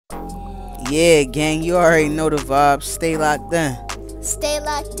Yeah, gang, you already know the vibes. Stay locked in. Stay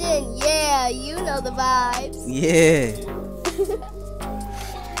locked in. Yeah, you know the vibes. Yeah.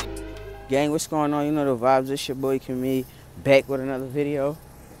 Gang, what's going on? You know the vibes. It's your boy Camille back with another video.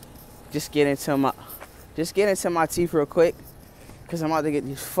 Just get into my teeth real quick, cause I'm about to get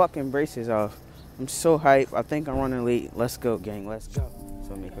these fucking braces off. I'm so hyped. I think I'm running late. Let's go, gang. Let's go.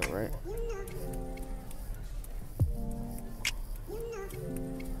 So make it right.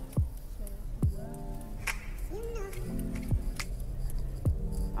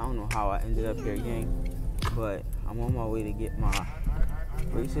 I don't know how I ended up here, gang, but I'm on my way to get my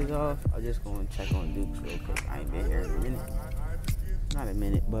braces off. I'm just going to check on Dukes real quick. I ain't been here in a minute. Not a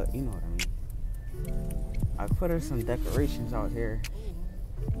minute, but you know what I mean. I put her some decorations out here.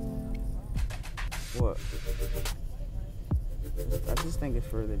 What? I just think it's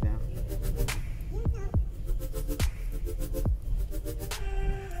further down.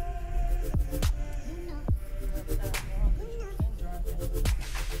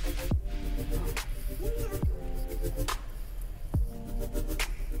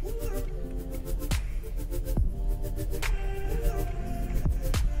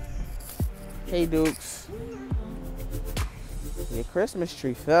 Hey, Dukes. Your Christmas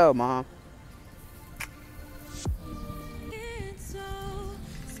tree fell, Mom.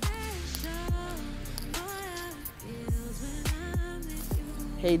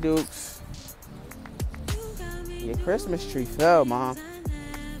 Hey, Dukes. Your Christmas tree fell, Mom.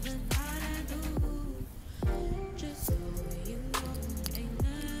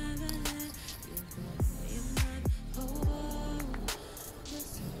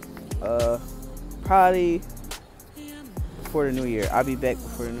 Probably before the new year. I'll be back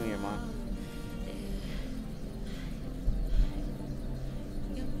before the new year, Mom.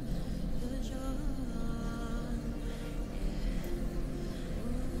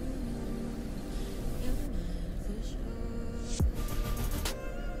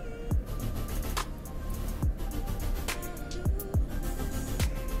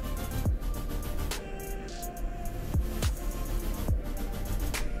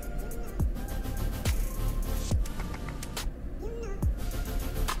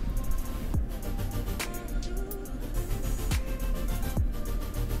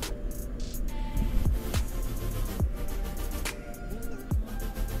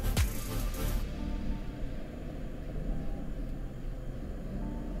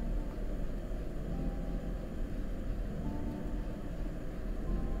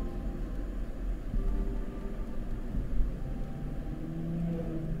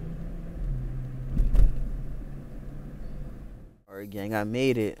 Alright, gang, I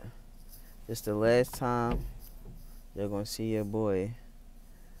made it. It's the last time y'all gonna see your boy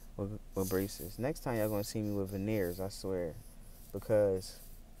with braces. Next time y'all gonna see me with veneers, I swear, because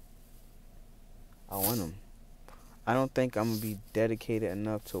I want them. I don't think I'm gonna be dedicated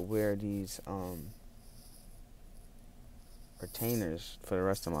enough to wear these retainers for the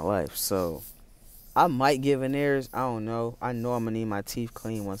rest of my life. So I might get veneers. I don't know. I know I'm gonna need my teeth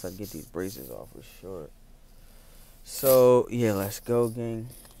clean once I get these braces off for sure. So yeah, let's go, gang.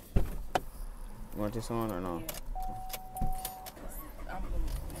 You want this on or no?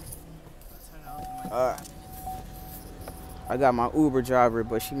 Alright. I got my Uber driver,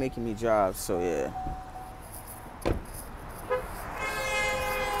 but she making me drive, so yeah.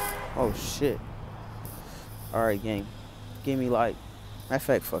 Oh shit. Alright, gang. Give me like, matter of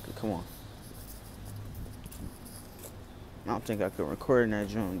fact, fuck it, come on. I don't think I could record in that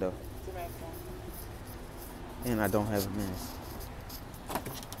joint though. And I don't have a minute.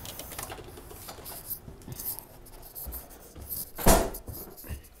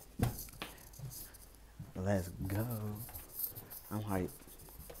 Let's go. I'm hyped.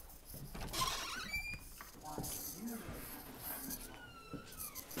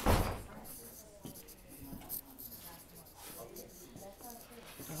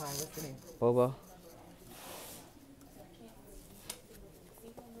 Hi, what's your name? Bobo.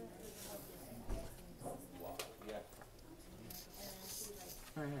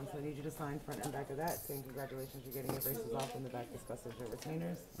 All right, so I need you to sign front and back of that, saying congratulations, you're getting your braces off, and the back discusses your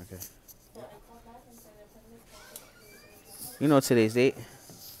retainers. Okay. You know today's date?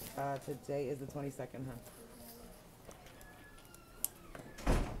 Today is the 22nd, huh?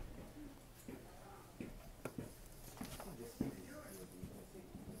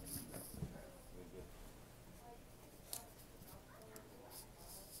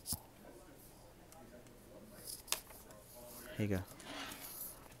 Here you go.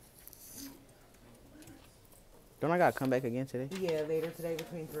 Don't I gotta come back again today? Yeah, later today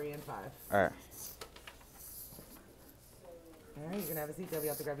between 3 and 5. All right. All right, you can have a seat. They'll be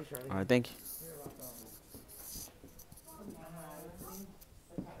out to grab you shortly. All right, thank you. You're welcome.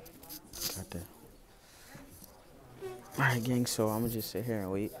 Got that. All right, gang. So I'm gonna just sit here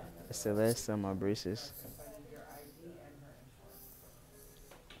and wait. It's the last of my braces.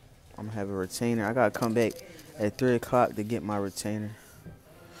 I'm gonna have a retainer. I gotta come back at 3 o'clock to get my retainer.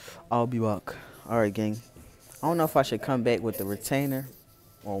 I'll be back. All right, gang. I don't know if I should come back with the retainer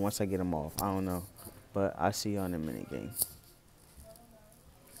or once I get them off. I don't know. But I'll see you in a minute, gang.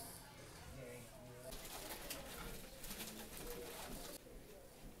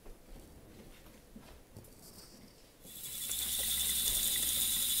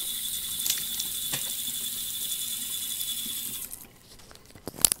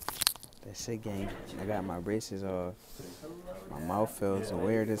 That's it, gang. I got my braces off. My mouth feels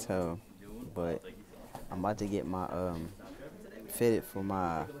weird as hell. But I'm about to get my fitted for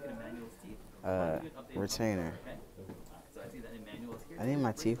my retainer. I need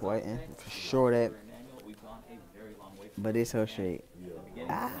my teeth whitened for sure that, but it's so straight.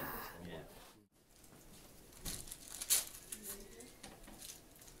 Ah.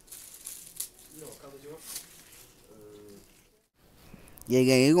 Yeah,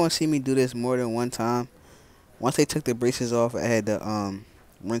 gang, you're gonna see me do this more than one time. Once they took the braces off, I had to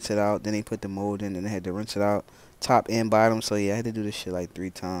rinse it out. Then they put the mold in, and I had to rinse it out, top and bottom. So yeah, I had to do this shit like 3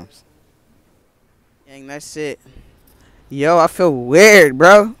 times. Gang, that's it. Yo, I feel weird,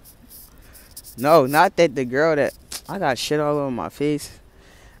 bro. No, not that the girl that I got shit all over my face.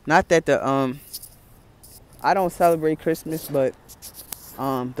 Not that the I don't celebrate Christmas, but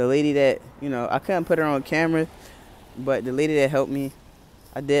the lady that, you know, I couldn't put her on camera, but the lady that helped me,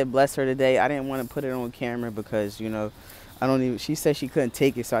 I did bless her today. I didn't want to put it on camera because, you know, she said she couldn't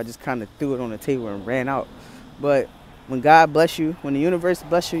take it, so I just kind of threw it on the table and ran out. But when God bless you, when the universe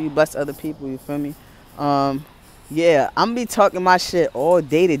bless you, you bless other people, you feel me? Yeah, I'm be talking my shit all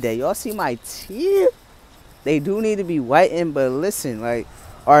day today. Y'all see my teeth? They do need to be whitened, but listen, like,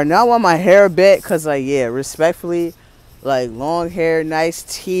 or now I want my hair back, cause like, yeah, respectfully, like long hair, nice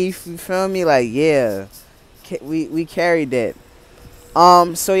teeth, you feel me? Like, yeah, we carried that.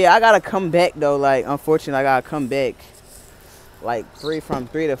 So yeah, I gotta come back though. Like, unfortunately, I gotta come back like from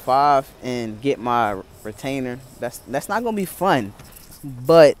 3 to 5 and get my retainer. That's not gonna be fun,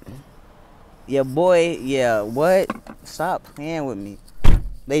 but yeah, boy, yeah, what? Stop playing with me.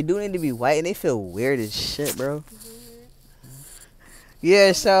 They do need to be white, and they feel weird as shit, bro.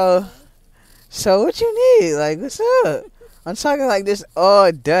 Yeah, so what you need? Like, what's up? I'm talking like this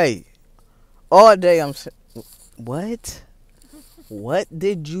all day. All day I'm what? What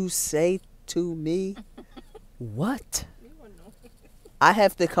did you say to me? What? I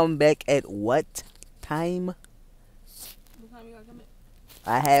have to come back at what time? What time you gotta come back?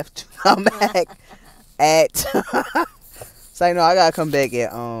 I have to come back at so I know I gotta come back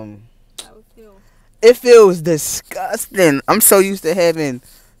at How it feel? it feels disgusting. I'm so used to having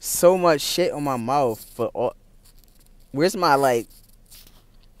so much shit on my mouth for all. Where's my like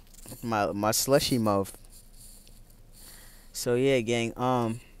my slushy mouth? So yeah, gang.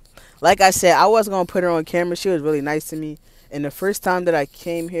 Like I said, I wasn't gonna put her on camera. She was really nice to me. And the first time that I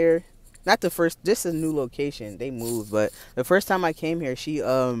came here, not the first, this is a new location. They moved, but the first time I came here, she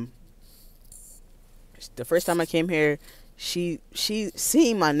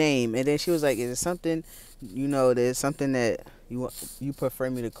seen my name, and then she was like, "Is it something, you know, there's something that you prefer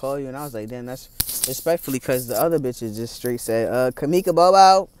me to call you?" And I was like, "Damn, that's respectfully," because the other bitches just straight said, "Kamika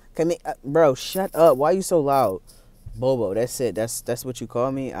Bobo, bro, shut up. Why you so loud?" Bobo, that's it. That's what you call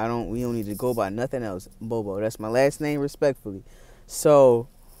me. We don't need to go by nothing else. Bobo, that's my last name, respectfully. So,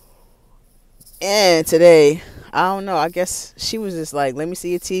 and today, I don't know, I guess she was just like, "Let me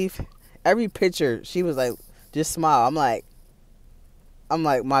see your teeth." Every picture, she was like, "Just smile." I'm like,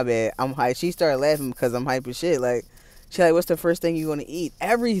 my bad. I'm hype. She started laughing because I'm hype as shit. Like, she like, "What's the first thing you gonna eat?"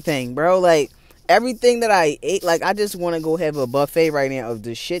 Everything, bro. Like, everything that I ate. Like, I just want to go have a buffet right now of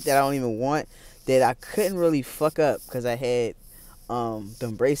the shit that I don't even want, that I couldn't really fuck up because I had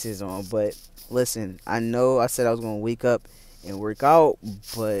them braces on. But listen, I know I said I was gonna wake up and work out,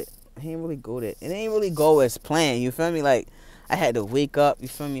 but it ain't really go that. It ain't really go as planned. You feel me? Like, I had to wake up. You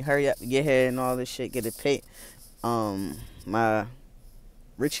feel me? Hurry up, get here and all this shit. Get it paid. My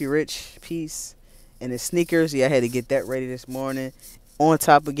Richie Rich piece and the sneakers. Yeah, I had to get that ready this morning. On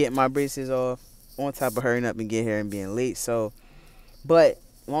top of getting my braces off. On top of hurrying up and get here and being late. So, but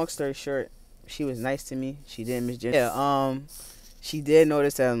long story short, she was nice to me. She didn't misjudge. Yeah, she did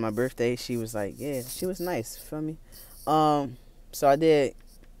notice that it was my birthday. She was like, yeah, she was nice. Feel me? So I didn't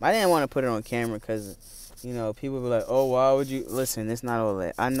want to put it on camera because You know, people be like, "Oh, why would you?" Listen, it's not all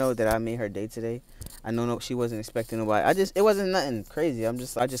that. I know that I made her day today. I know she wasn't expecting nobody. It wasn't nothing crazy. I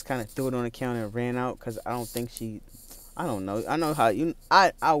just kind of threw it on the counter and ran out because I don't think she. I don't know. I know how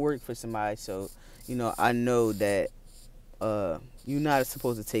I work for somebody, so I know that you're not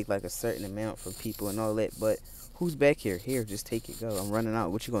supposed to take like a certain amount from people and all that. But who's back here? Here, just take it. Go. I'm running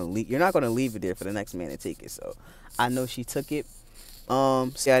out. What you gonna leave? You're not gonna leave it there for the next man to take it. So I know she took it.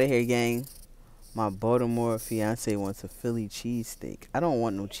 Stay out of here, gang. My Baltimore fiance wants a Philly cheesesteak. I don't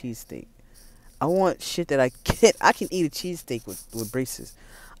want no cheesesteak. I want shit that I can eat a cheesesteak with braces.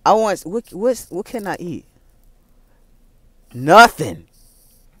 I want what can I eat? Nothing.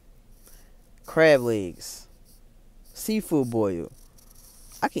 Crab legs, seafood boil.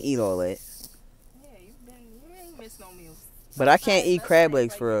 I can eat all that. Yeah, you ain't missed no meals. But I can't eat That's crab nice,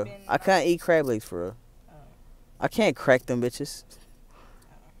 legs like for you've real. been, I can't eat crab legs for real. I can't crack them bitches.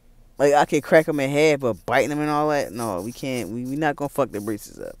 Like I can crack them in half, but biting them and all that. No, we can't. We not gonna fuck the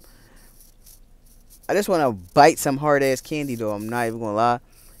braces up. I just want to bite some hard ass candy though. I'm not even gonna lie,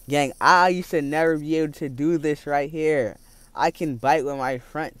 gang. I used to never be able to do this right here. I can bite with my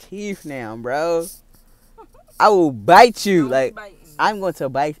front teeth now, bro. I will bite you. Don't Like be biting. I'm going to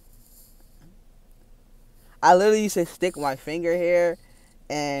bite. I literally used to stick my finger here,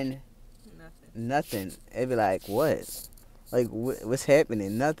 and nothing. It'd be like, what? Like what's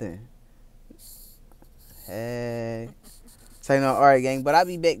happening? Nothing. Hey. So all right, gang. But I'll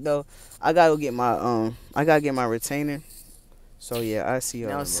be back though. I gotta go get my retainer. So yeah, I see y'all.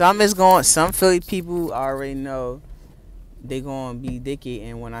 Now some Philly people already know they gonna be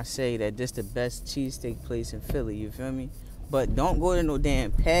dicking when I say that this the best cheesesteak place in Philly. You feel me? But don't go to no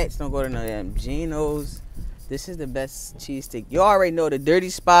damn Pat's. Don't go to no damn Geno's. This is the best cheesesteak. You already know the dirty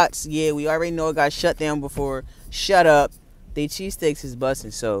spots. Yeah, we already know it got shut down before. Shut up. They cheesesteaks is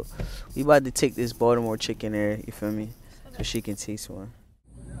busting. So we about to take this Baltimore chicken there. You feel me? So she can taste one.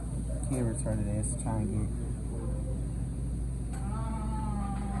 He retarded ass trying to get.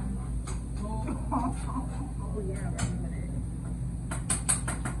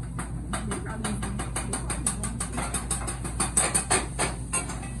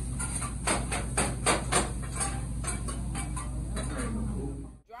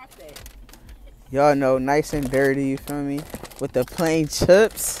 Y'all know, nice and dirty, you feel me? With the plain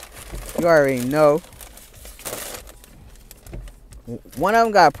chips, you already know. One of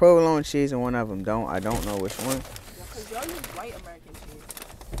them got provolone cheese and one of them don't. I don't know which one. Because y'all use white American cheese.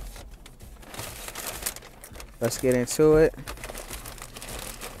 Let's get into it.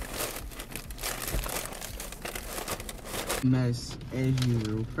 Mess, as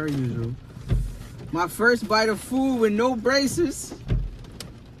usual, per usual. My first bite of food with no braces.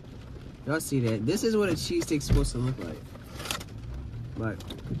 Y'all see that? This is what a cheesesteak's supposed to look like. But,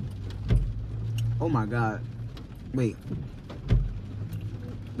 oh my God. Wait.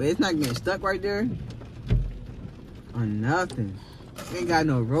 But it's not getting stuck right there. Or nothing. Ain't got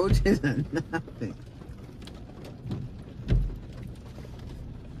no roaches or nothing.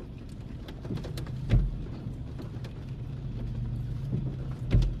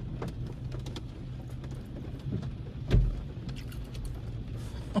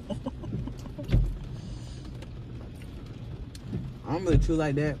 I don't really chew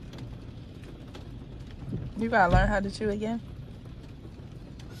like that. You gotta learn how to chew again.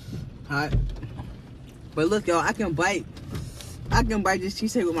 Alright. But look, y'all, I can bite this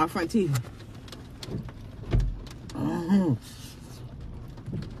cheesesteak with my front teeth. Oh.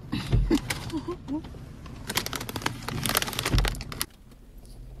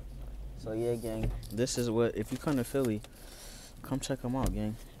 So yeah, gang, this is what, if you come to Philly, come check them out,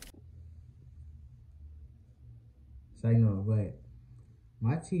 gang. So you know, but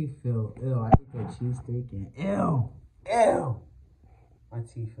my teeth feel ill. I ate that cheesesteak and ew. My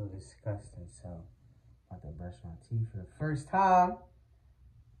teeth feel disgusting, so I'm about to brush my teeth for the first time.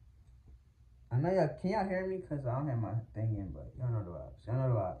 I know y'all, can y'all hear me? Because I don't have my thing in, but y'all know the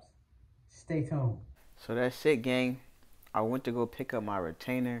vibes. Stay tuned. So that's it, gang. I went to go pick up my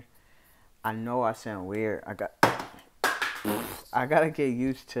retainer. I know I sound weird. I gotta get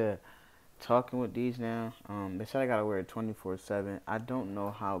used to talking with these now. They said I gotta wear it 24/7. I don't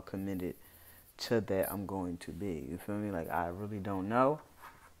know how committed to that I'm going to be. You feel me? Like, I really don't know.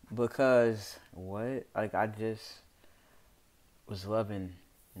 Because, what? Like, I just was loving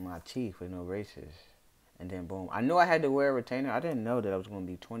my teeth with no braces. And then, boom. I knew I had to wear a retainer. I didn't know that I was going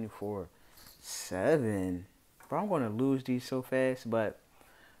to be 24/7. Bro, I'm going to lose these so fast. But,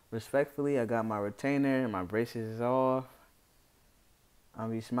 respectfully, I got my retainer and my braces is off. I'll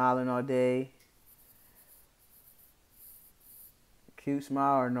be smiling all day. Cute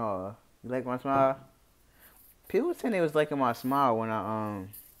smile or no? You like my smile? People saying they was liking my smile when I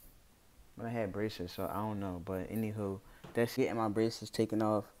had braces, so I don't know. But anywho, that's getting my braces taken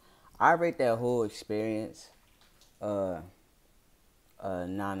off. I rate that whole experience 9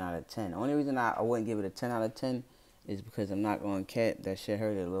 out of 10. The only reason I wouldn't give it a 10 out of 10 is because I'm not going to cap. That shit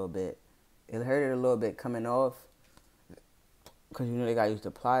hurt it a little bit. It hurt it a little bit coming off because you know they got to use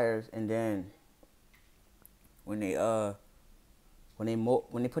the pliers, and then when they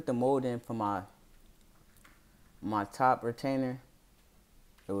put the mold in for my top retainer,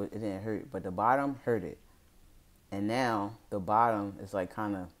 it didn't hurt, but the bottom hurt it. And now the bottom is like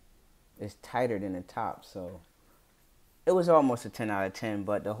it's tighter than the top, so it was almost a 10 out of 10.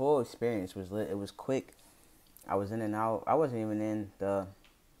 But the whole experience was lit. It was quick. I was in and out. I wasn't even in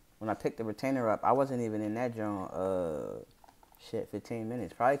when I picked the retainer up, I wasn't even in that joint 15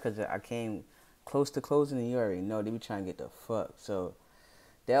 minutes, probably because I came close to closing, and you already know they be trying to get the fuck. So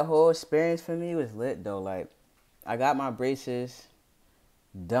that whole experience for me was lit though. Like, I got my braces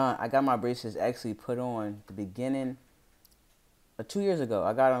done. I got my braces actually put on the beginning of 2 years ago.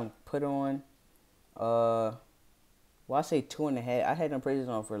 I got them put on, I say 2.5. I had them braces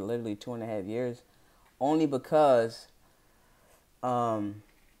on for literally 2.5 years, only because I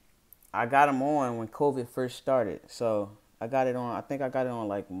got them on when COVID first started. So I got it on, I think I got it on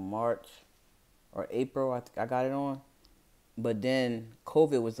like March or April. I got it on. But then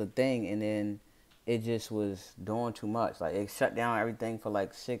COVID was a thing, and then it just was doing too much. Like, it shut down everything for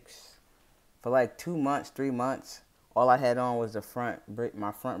like 2 months, 3 months. All I had on was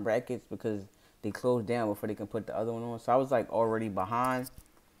my front brackets, because they closed down before they can put the other one on. So I was like already behind.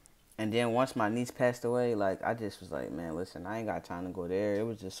 And then once my niece passed away, like, I just was like, man, listen, I ain't got time to go there. It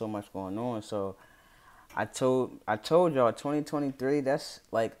was just so much going on. So I told y'all 2023, that's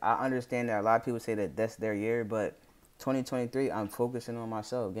like, I understand that a lot of people say that that's their year, but 2023, I'm focusing on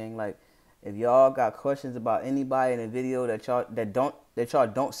myself, gang. Like, if y'all got questions about anybody in the video that y'all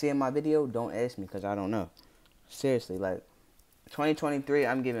don't see in my video, don't ask me, because I don't know. Seriously, like, 2023,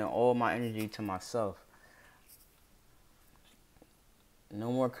 I'm giving all my energy to myself.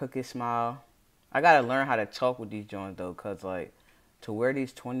 No more cookie smile. I gotta learn how to talk with these joints though, cause like, to wear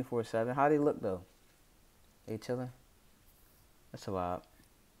these 24/7, how they look though? They chilling? That's a vibe.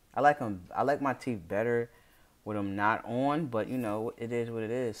 I like them. I like my teeth better with them not on, but you know, it is what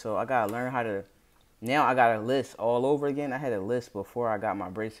it is. So I gotta learn how to. Now I got a list all over again. I had a list before I got my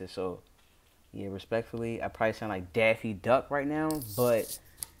braces. So yeah, respectfully, I probably sound like Daffy Duck right now, but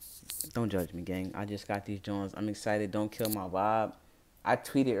don't judge me, gang. I just got these joints. I'm excited. Don't kill my vibe. I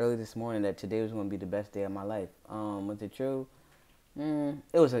tweeted early this morning that today was gonna be the best day of my life. Was it true?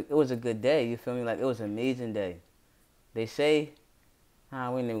 It was a good day. You feel me? Like, it was an amazing day. They say, we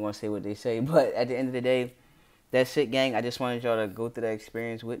ain't even gonna say what they say, but at the end of the day, that's it, gang. I just wanted y'all to go through that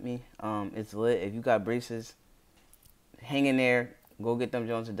experience with me. It's lit. If you got braces, hang in there. Go get them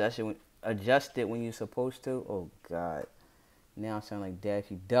Jones adjusted when you're supposed to. Oh God, now I sound like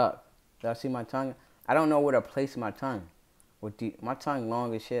Daffy Duck. Y'all see my tongue? I don't know where to place my tongue. My tongue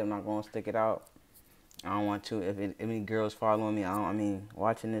long as shit. I'm not gonna stick it out. I don't want to. If any girls following me,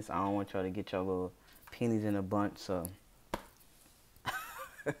 watching this, I don't want y'all to get your little peonies in a bunch. So,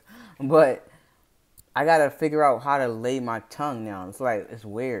 but I gotta figure out how to lay my tongue now. It's like, it's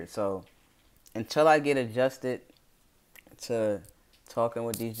weird. So until I get adjusted to talking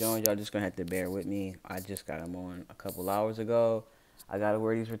with these Jones, y'all just gonna have to bear with me. I just got them on a couple hours ago. I gotta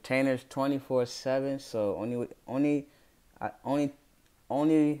wear these retainers 24/7. So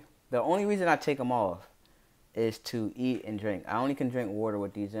the only reason I take them off is to eat and drink. I only can drink water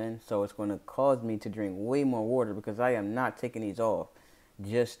with these in, so it's going to cause me to drink way more water, because I am not taking these off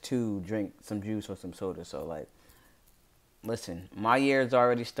just to drink some juice or some soda. So, like, listen, my year is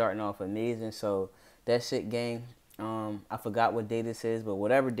already starting off amazing, so that's it, gang. I forgot what day this is, but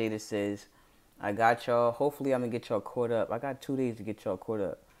whatever day this is, I got y'all. Hopefully, I'm going to get y'all caught up. I got 2 days to get y'all caught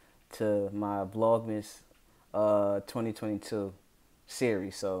up to my Vlogmas 2022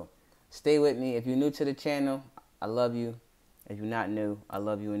 series. So stay with me. If you're new to the channel, I love you. If you're not new, I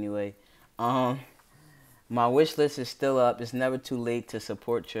love you anyway. My wish list is still up. It's never too late to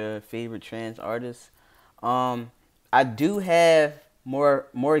support your favorite trans artists. I do have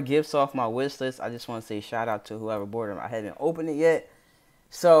more gifts off my wish list. I just want to say shout out to whoever bought them. I haven't opened it yet,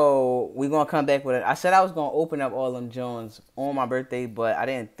 so we're gonna come back with it. I said I was gonna open up all them Jones on my birthday, but I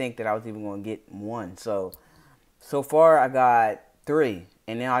didn't think that I was even gonna get one. So far I got 3,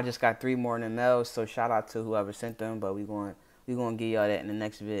 and now I just got 3 more in the mail. So shout out to whoever sent them, but we going to give y'all that in the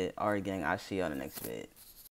next vid. Alright, gang, I'll see y'all in the next vid.